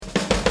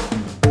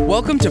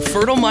Welcome to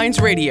Fertile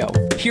Minds Radio.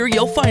 Here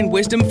you'll find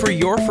wisdom for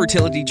your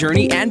fertility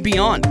journey and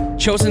beyond,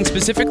 chosen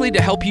specifically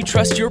to help you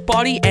trust your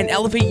body and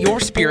elevate your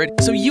spirit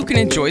so you can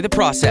enjoy the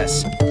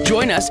process.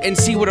 Join us and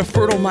see what a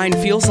fertile mind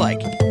feels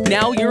like.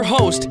 Now your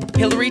host,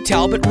 Hillary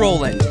Talbot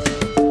Rowland.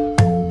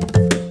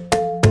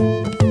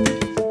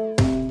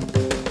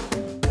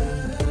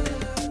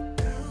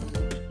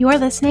 You're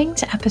listening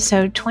to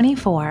episode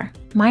 24,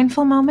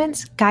 Mindful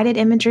Moments, Guided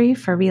Imagery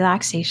for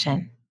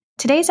Relaxation.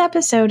 Today's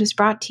episode is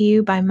brought to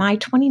you by my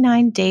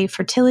 29-day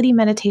fertility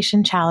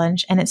meditation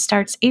challenge, and it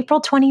starts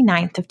April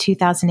 29th of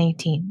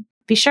 2018.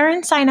 Be sure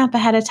and sign up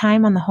ahead of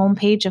time on the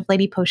homepage of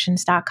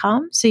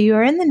ladypotions.com so you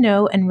are in the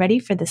know and ready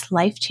for this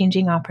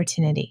life-changing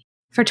opportunity.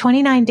 For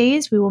 29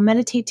 days, we will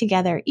meditate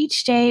together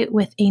each day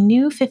with a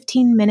new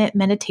 15-minute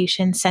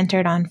meditation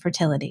centered on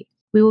fertility.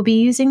 We will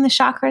be using the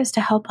chakras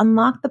to help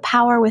unlock the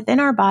power within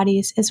our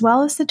bodies, as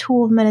well as the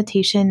tool of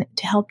meditation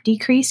to help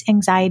decrease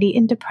anxiety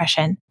and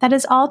depression that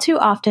is all too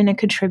often a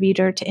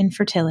contributor to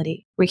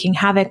infertility, wreaking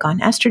havoc on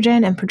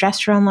estrogen and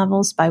progesterone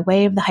levels by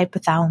way of the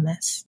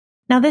hypothalamus.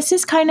 Now, this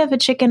is kind of a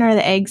chicken or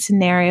the egg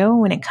scenario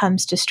when it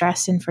comes to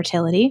stress and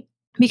fertility,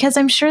 because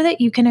I'm sure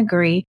that you can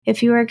agree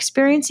if you are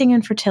experiencing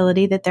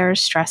infertility that there is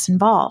stress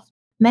involved.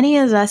 Many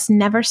of us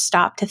never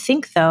stop to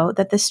think, though,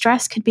 that the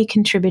stress could be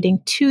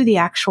contributing to the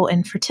actual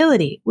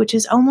infertility, which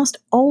is almost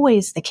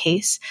always the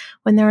case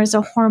when there is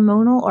a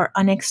hormonal or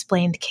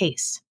unexplained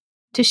case.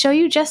 To show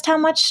you just how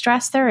much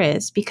stress there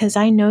is, because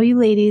I know you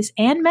ladies,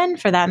 and men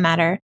for that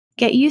matter,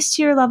 get used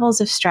to your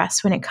levels of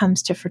stress when it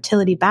comes to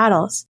fertility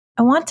battles,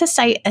 I want to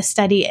cite a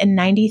study in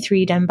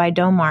 '93 done by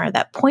Domar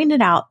that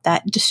pointed out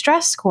that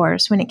distress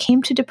scores when it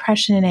came to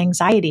depression and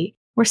anxiety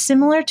were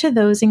similar to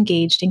those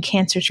engaged in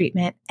cancer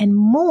treatment and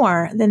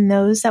more than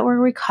those that were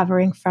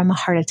recovering from a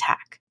heart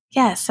attack.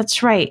 Yes,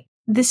 that's right.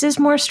 This is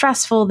more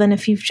stressful than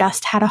if you've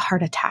just had a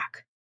heart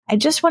attack. I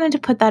just wanted to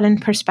put that in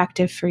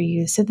perspective for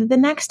you so that the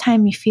next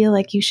time you feel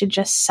like you should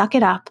just suck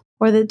it up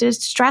or that the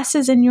stress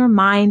is in your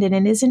mind and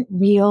it isn't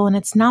real and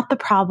it's not the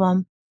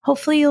problem,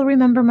 hopefully you'll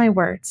remember my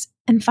words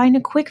and find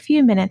a quick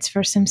few minutes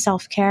for some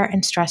self-care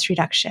and stress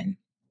reduction.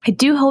 I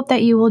do hope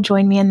that you will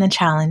join me in the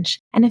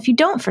challenge. And if you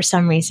don't for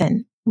some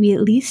reason, we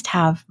at least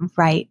have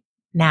right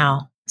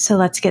now. So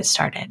let's get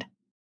started.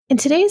 In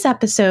today's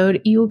episode,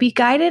 you will be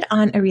guided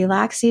on a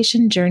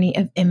relaxation journey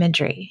of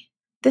imagery.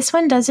 This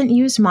one doesn't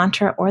use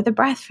mantra or the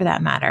breath for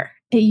that matter.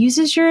 It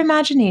uses your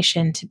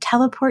imagination to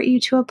teleport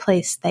you to a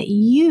place that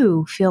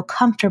you feel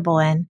comfortable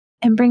in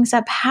and brings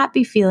up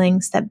happy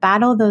feelings that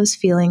battle those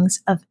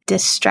feelings of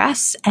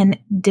distress and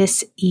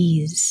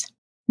dis-ease.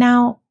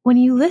 Now, when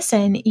you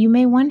listen, you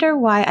may wonder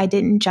why I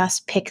didn't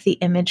just pick the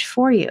image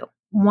for you.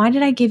 Why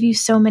did I give you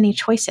so many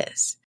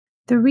choices?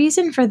 The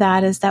reason for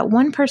that is that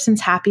one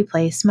person's happy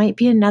place might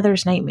be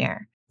another's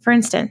nightmare. For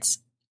instance,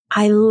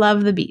 I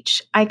love the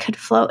beach. I could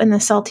float in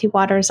the salty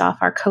waters off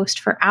our coast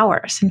for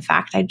hours. In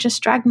fact, I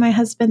just dragged my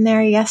husband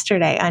there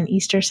yesterday on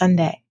Easter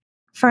Sunday.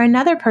 For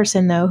another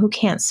person, though, who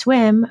can't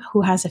swim,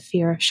 who has a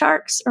fear of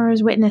sharks, or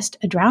has witnessed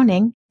a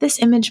drowning, this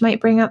image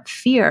might bring up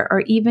fear or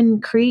even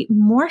create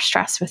more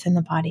stress within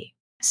the body.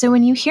 So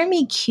when you hear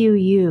me cue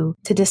you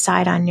to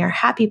decide on your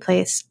happy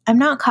place, I'm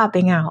not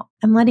copping out.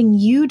 I'm letting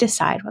you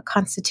decide what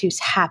constitutes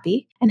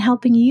happy and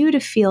helping you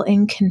to feel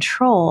in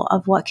control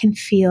of what can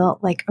feel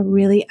like a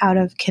really out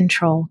of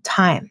control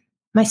time.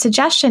 My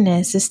suggestion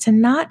is to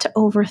not to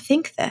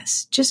overthink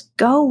this. Just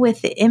go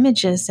with the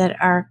images that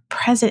are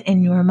present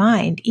in your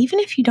mind, even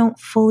if you don't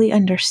fully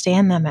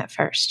understand them at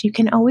first. You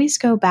can always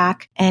go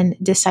back and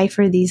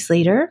decipher these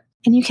later.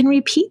 And you can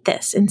repeat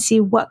this and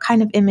see what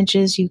kind of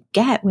images you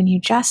get when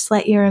you just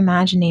let your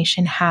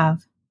imagination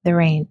have the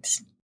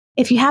reins.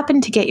 If you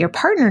happen to get your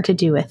partner to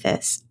do with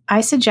this,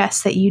 I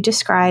suggest that you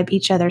describe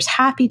each other's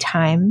happy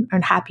time or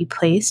happy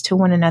place to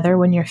one another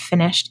when you're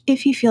finished,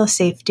 if you feel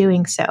safe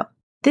doing so.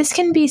 This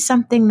can be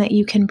something that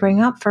you can bring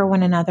up for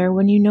one another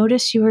when you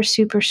notice you are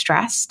super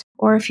stressed,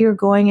 or if you're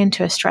going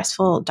into a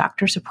stressful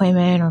doctor's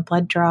appointment or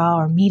blood draw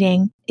or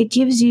meeting. It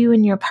gives you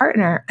and your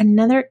partner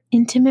another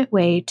intimate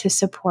way to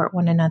support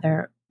one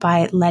another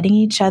by letting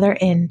each other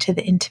into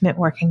the intimate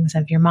workings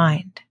of your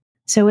mind.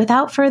 So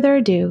without further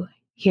ado,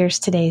 here's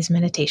today's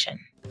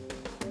meditation.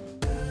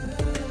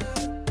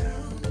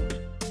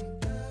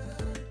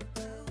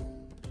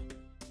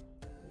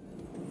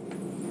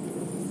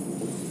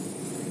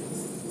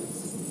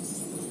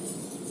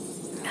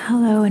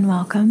 Hello and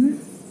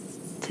welcome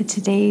to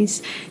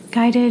today's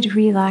guided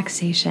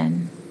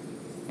relaxation.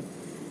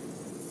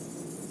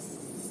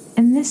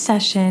 In this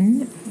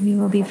session, we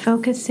will be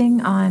focusing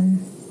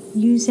on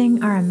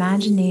using our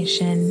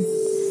imagination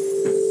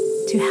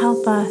to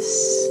help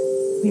us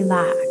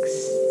relax,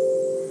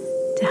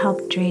 to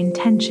help drain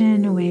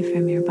tension away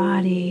from your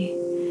body,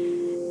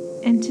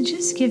 and to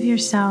just give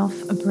yourself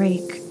a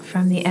break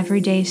from the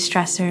everyday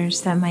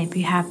stressors that might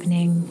be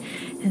happening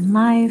in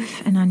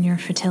life and on your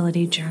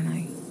fertility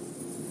journey.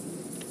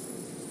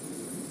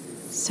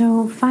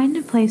 So find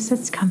a place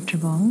that's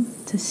comfortable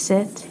to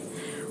sit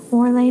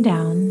or lay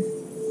down,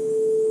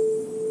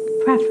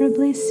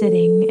 preferably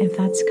sitting if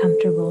that's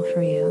comfortable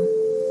for you.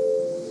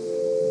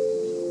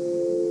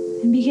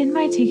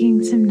 begin by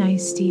taking some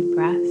nice deep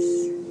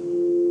breaths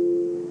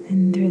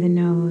in through the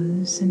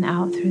nose and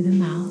out through the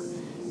mouth.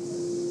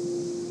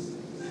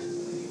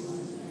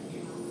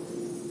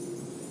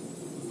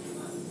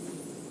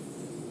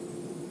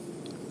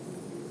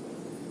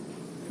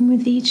 And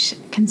with each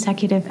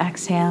consecutive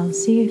exhale,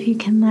 see if you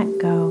can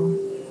let go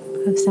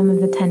of some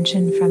of the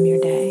tension from your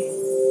day.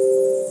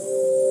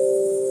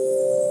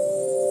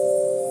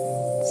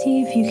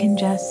 See if you can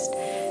just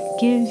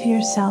give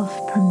yourself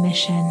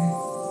permission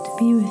to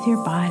be with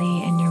your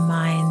body and your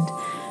mind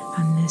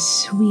on this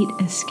sweet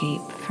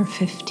escape for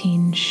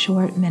 15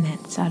 short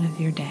minutes out of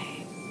your day.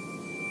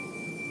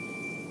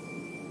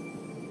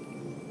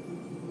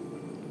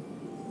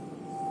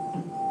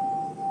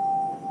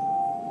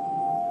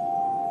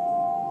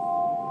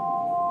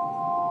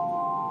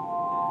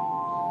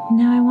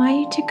 Now I want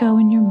you to go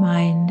in your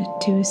mind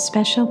to a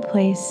special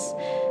place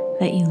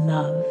that you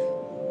love.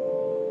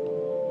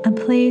 A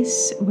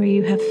place where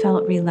you have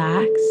felt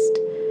relaxed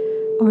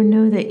or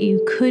know that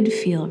you could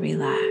feel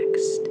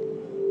relaxed.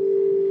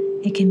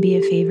 It can be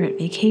a favorite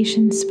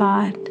vacation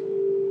spot,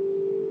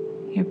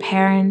 your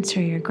parents'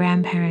 or your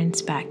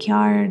grandparents'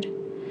 backyard,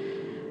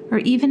 or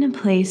even a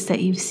place that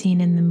you've seen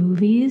in the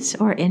movies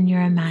or in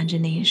your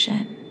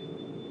imagination,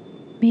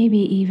 maybe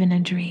even a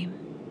dream.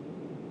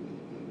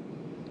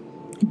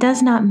 It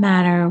does not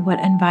matter what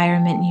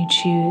environment you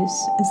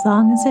choose as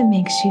long as it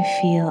makes you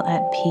feel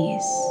at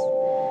peace.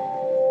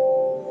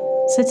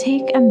 So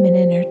take a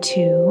minute or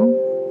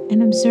two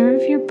and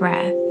observe your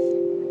breath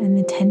and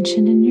the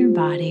tension in your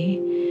body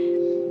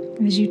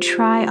as you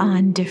try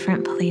on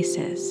different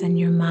places in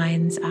your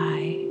mind's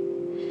eye.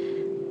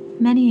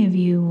 Many of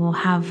you will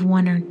have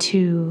one or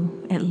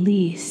two at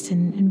least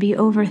and be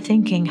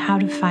overthinking how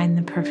to find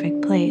the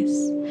perfect place.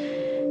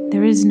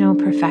 There is no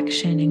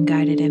perfection in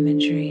guided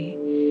imagery.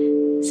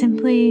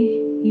 Simply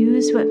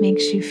use what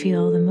makes you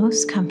feel the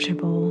most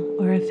comfortable,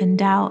 or if in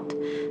doubt,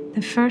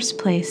 the first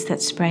place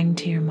that sprang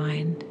to your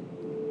mind.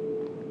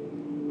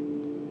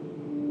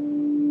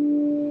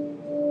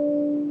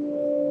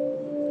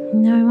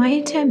 Now I want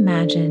you to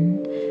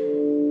imagine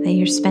that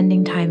you're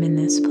spending time in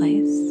this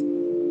place.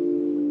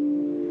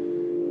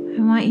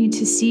 I want you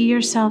to see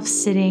yourself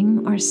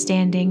sitting or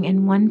standing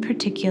in one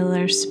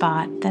particular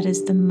spot that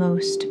is the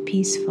most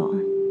peaceful.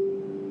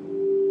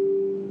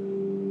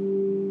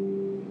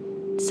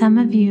 Some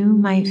of you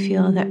might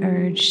feel the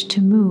urge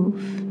to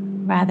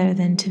move rather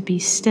than to be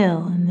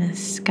still in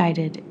this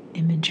guided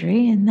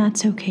imagery, and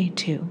that's okay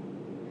too.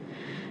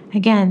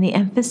 Again, the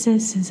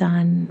emphasis is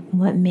on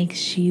what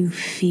makes you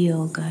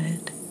feel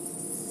good.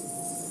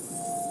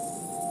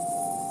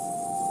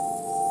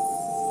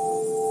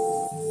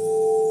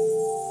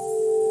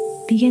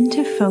 Begin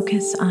to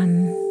focus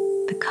on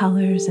the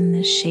colors and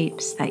the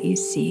shapes that you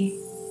see.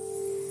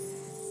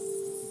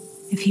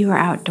 If you are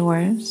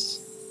outdoors,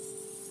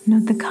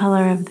 note the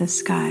color of the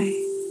sky,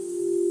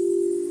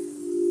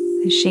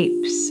 the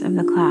shapes of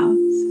the clouds.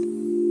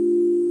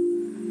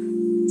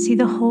 See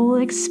the whole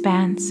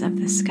expanse of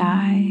the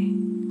sky,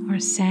 or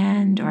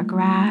sand, or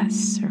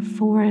grass, or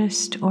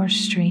forest, or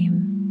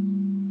stream.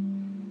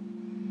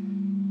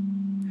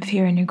 If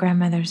you're in your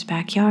grandmother's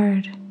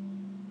backyard,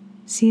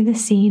 see the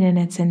scene in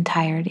its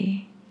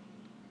entirety.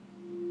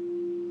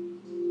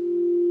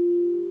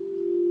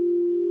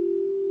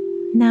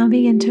 Now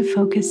begin to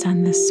focus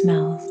on the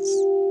smells.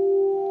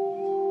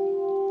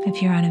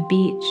 If you're on a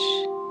beach,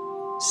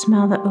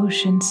 smell the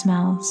ocean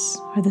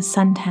smells or the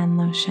suntan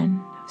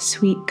lotion of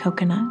sweet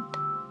coconut.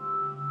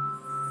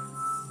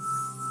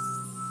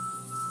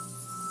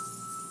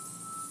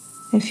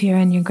 If you're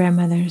in your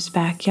grandmother's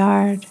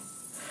backyard,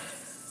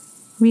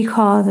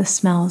 recall the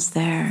smells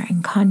there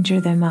and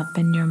conjure them up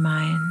in your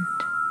mind.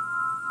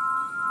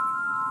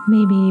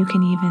 Maybe you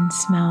can even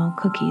smell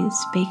cookies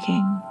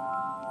baking.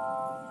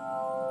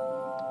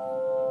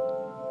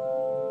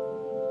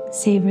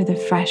 Savor the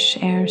fresh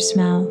air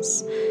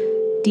smells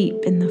deep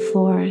in the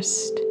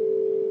forest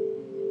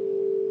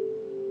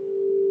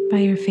by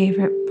your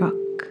favorite brook.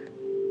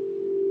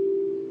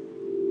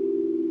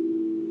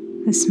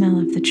 The smell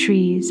of the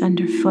trees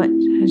underfoot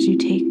as you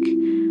take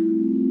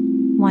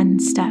one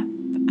step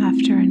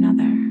after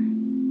another.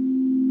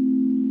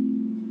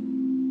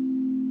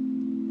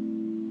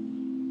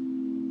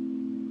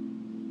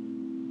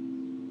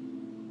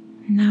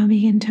 Now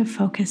begin to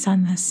focus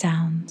on the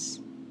sounds.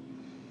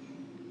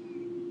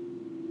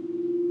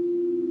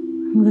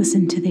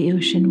 Listen to the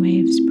ocean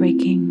waves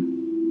breaking,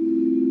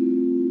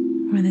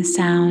 or the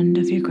sound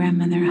of your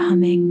grandmother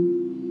humming,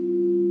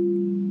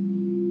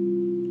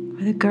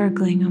 or the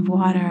gurgling of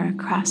water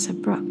across a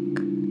brook.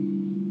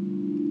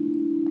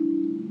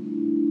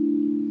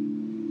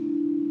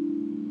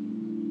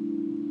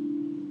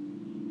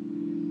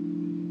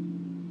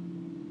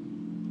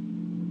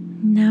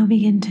 Now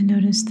begin to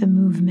notice the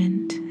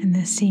movement in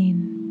the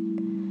scene.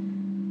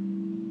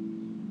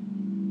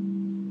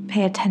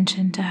 Pay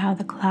attention to how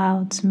the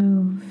clouds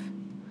move,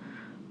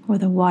 or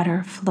the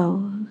water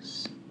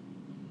flows,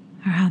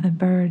 or how the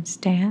birds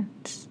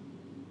dance.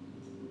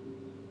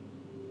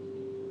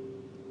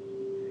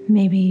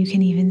 Maybe you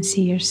can even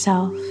see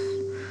yourself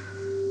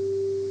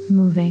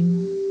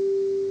moving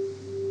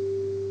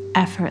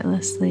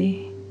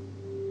effortlessly,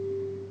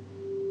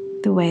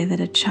 the way that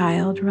a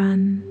child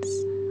runs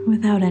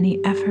without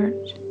any effort.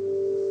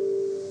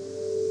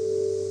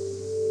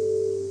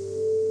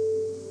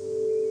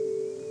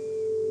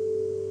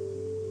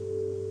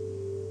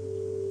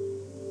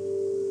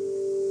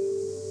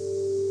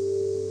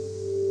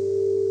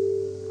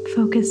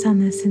 Focus on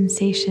the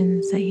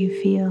sensations that you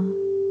feel.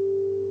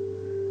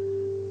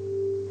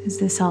 Is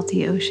the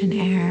salty ocean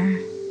air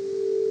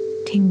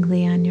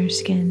tingly on your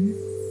skin?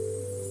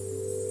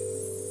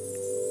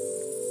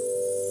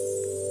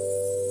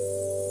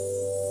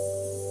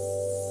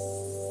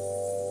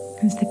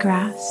 Is the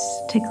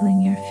grass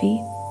tickling your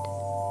feet?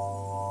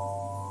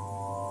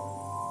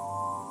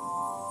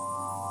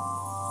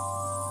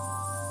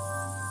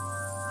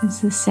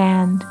 Is the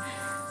sand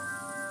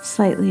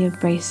slightly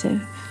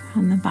abrasive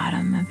on the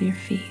bottom of your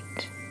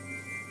feet?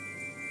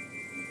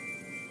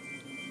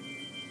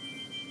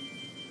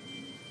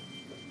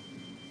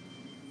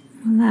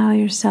 Allow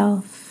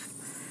yourself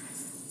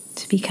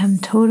to become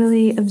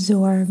totally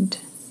absorbed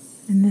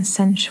in the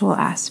sensual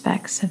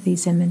aspects of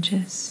these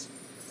images.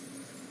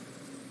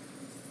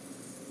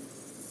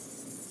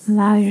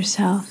 Allow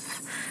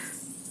yourself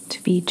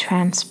to be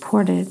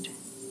transported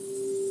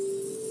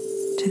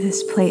to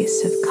this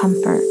place of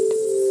comfort,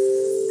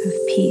 of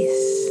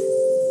peace,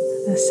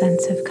 a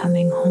sense of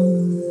coming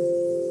home.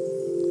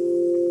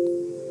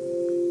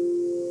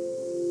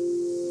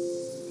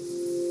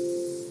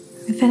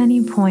 If at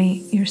any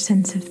point your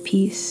sense of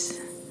peace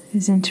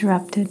is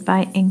interrupted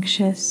by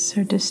anxious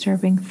or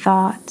disturbing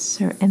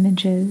thoughts or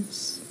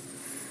images,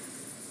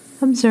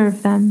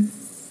 observe them.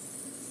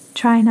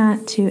 Try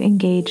not to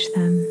engage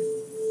them.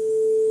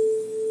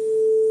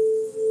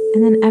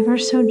 And then ever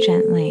so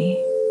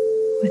gently,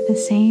 with the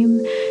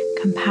same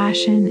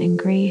compassion and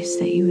grace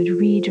that you would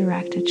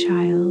redirect a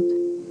child,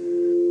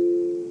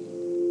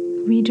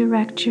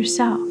 redirect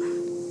yourself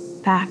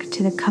back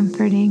to the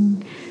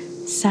comforting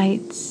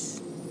sights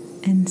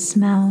and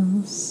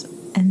smells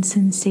and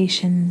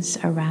sensations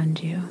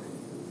around you.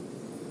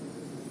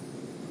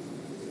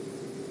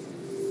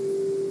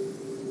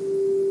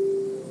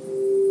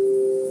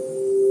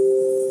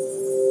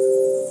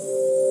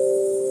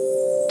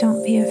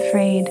 Don't be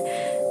afraid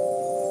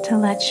to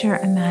let your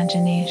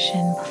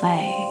imagination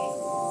play,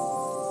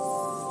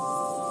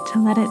 to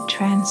let it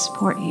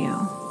transport you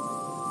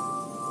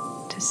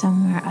to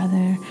somewhere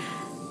other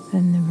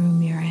than the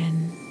room you're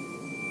in.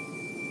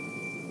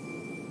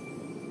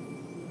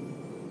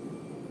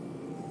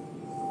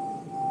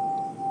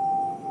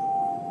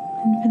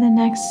 And for the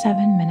next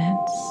 7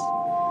 minutes,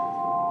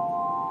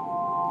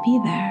 be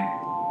there.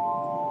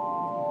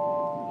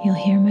 You'll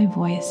hear my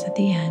voice at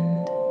the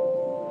end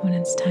when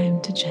it's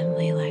time to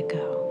gently let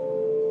go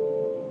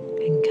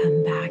and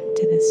come back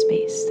to the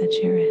space that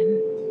you're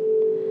in.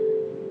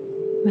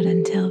 But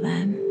until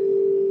then,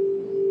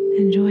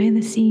 enjoy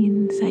the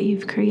scenes that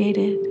you've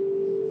created.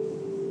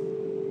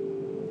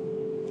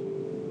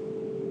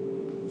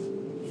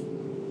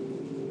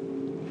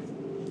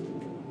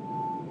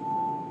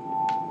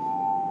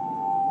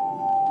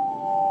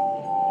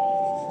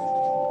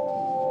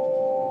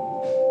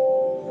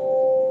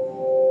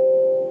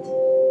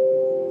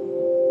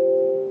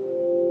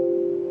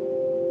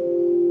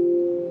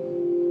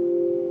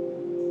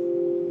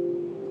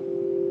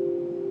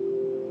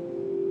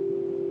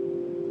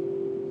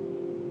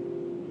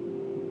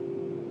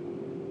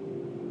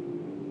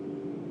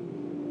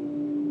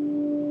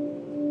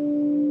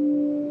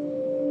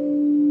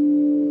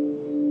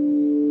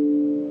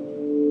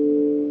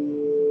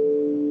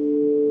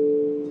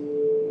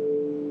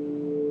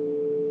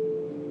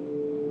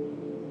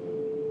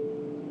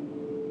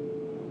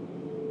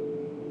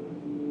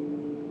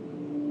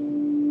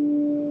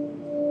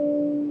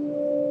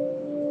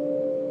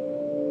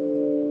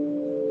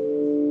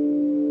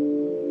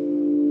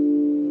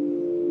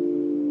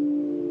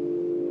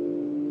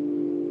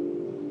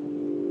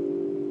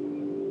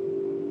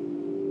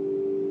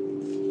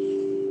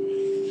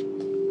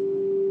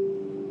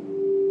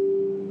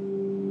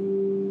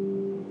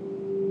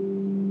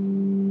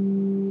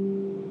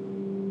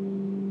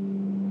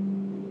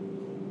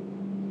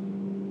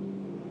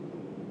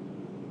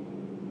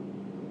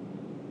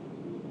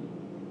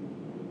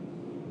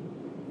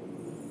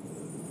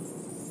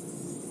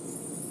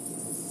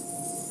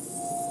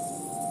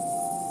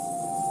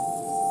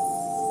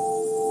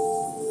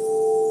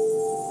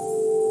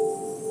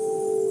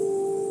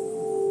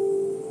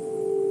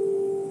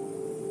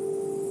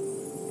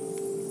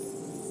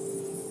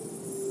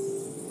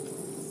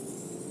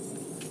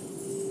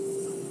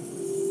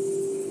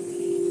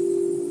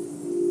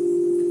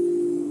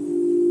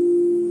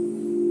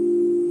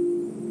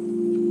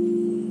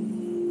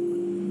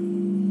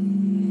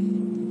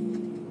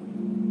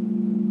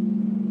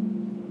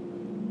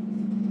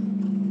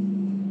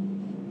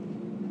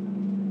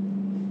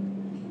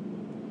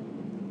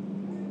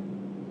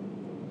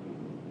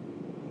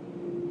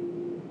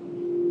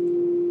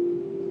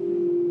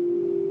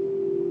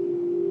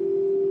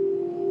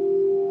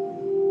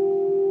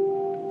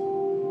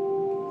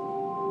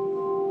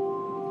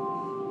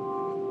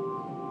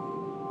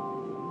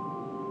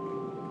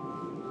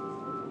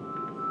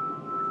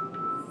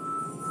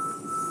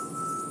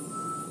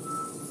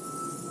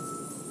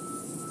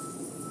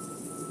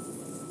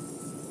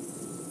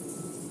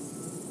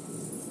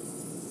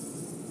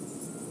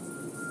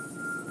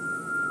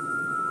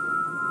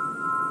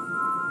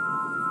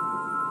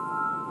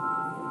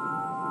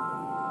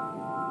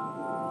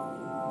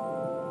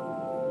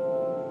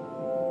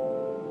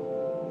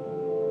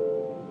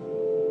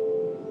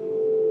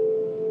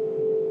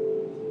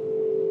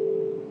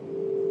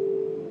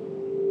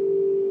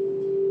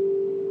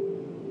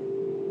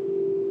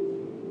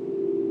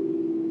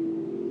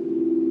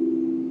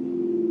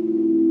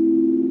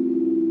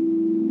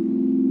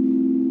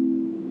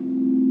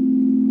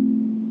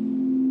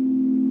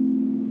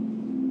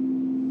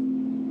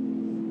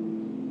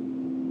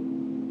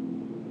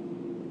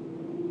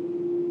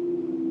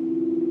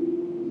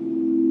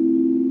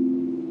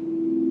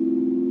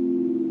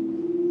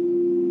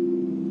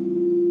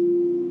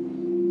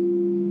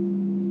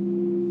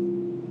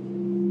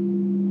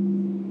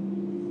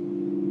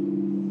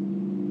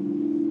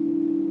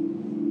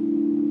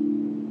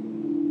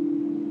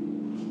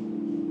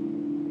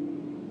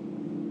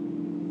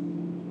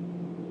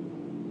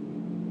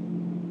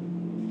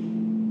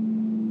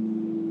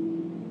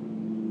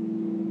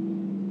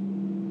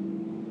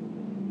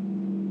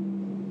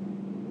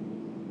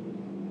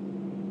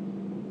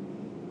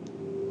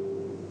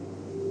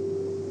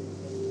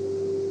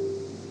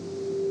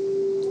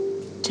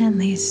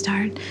 Gently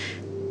start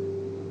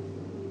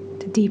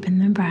to deepen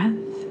the breath.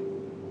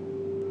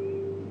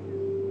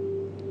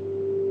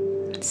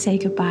 Say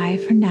goodbye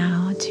for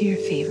now to your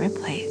favorite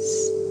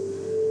place.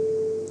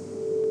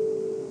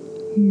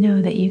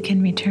 Know that you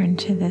can return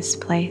to this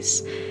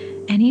place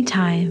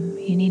anytime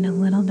you need a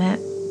little bit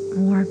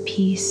more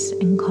peace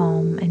and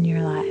calm in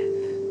your life.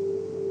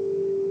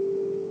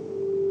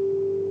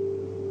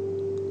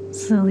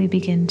 Slowly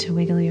begin to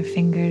wiggle your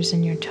fingers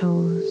and your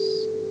toes.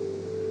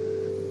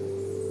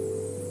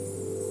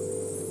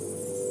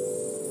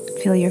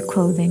 Feel your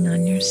clothing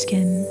on your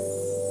skin.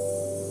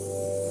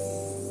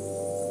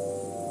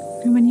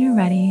 And when you're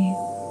ready,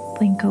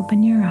 blink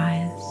open your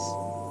eyes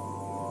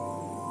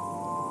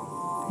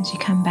as you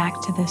come back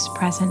to this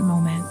present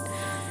moment,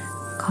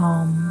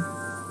 calm,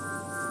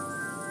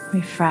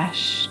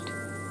 refreshed,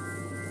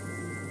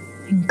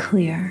 and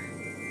clear.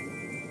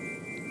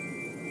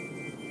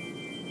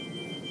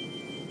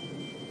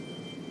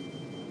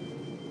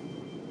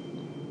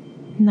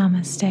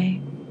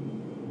 Namaste.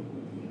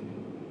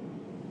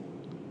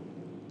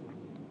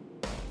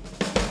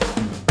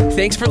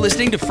 Thanks for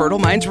listening to Fertile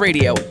Minds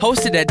Radio,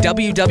 hosted at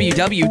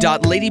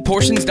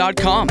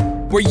www.ladyportions.com,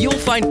 where you'll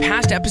find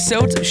past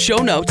episodes, show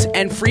notes,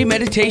 and free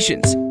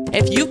meditations.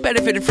 If you've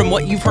benefited from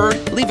what you've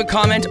heard, leave a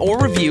comment or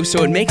review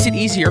so it makes it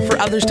easier for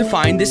others to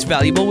find this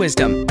valuable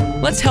wisdom.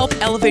 Let's help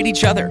elevate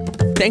each other.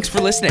 Thanks for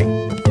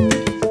listening.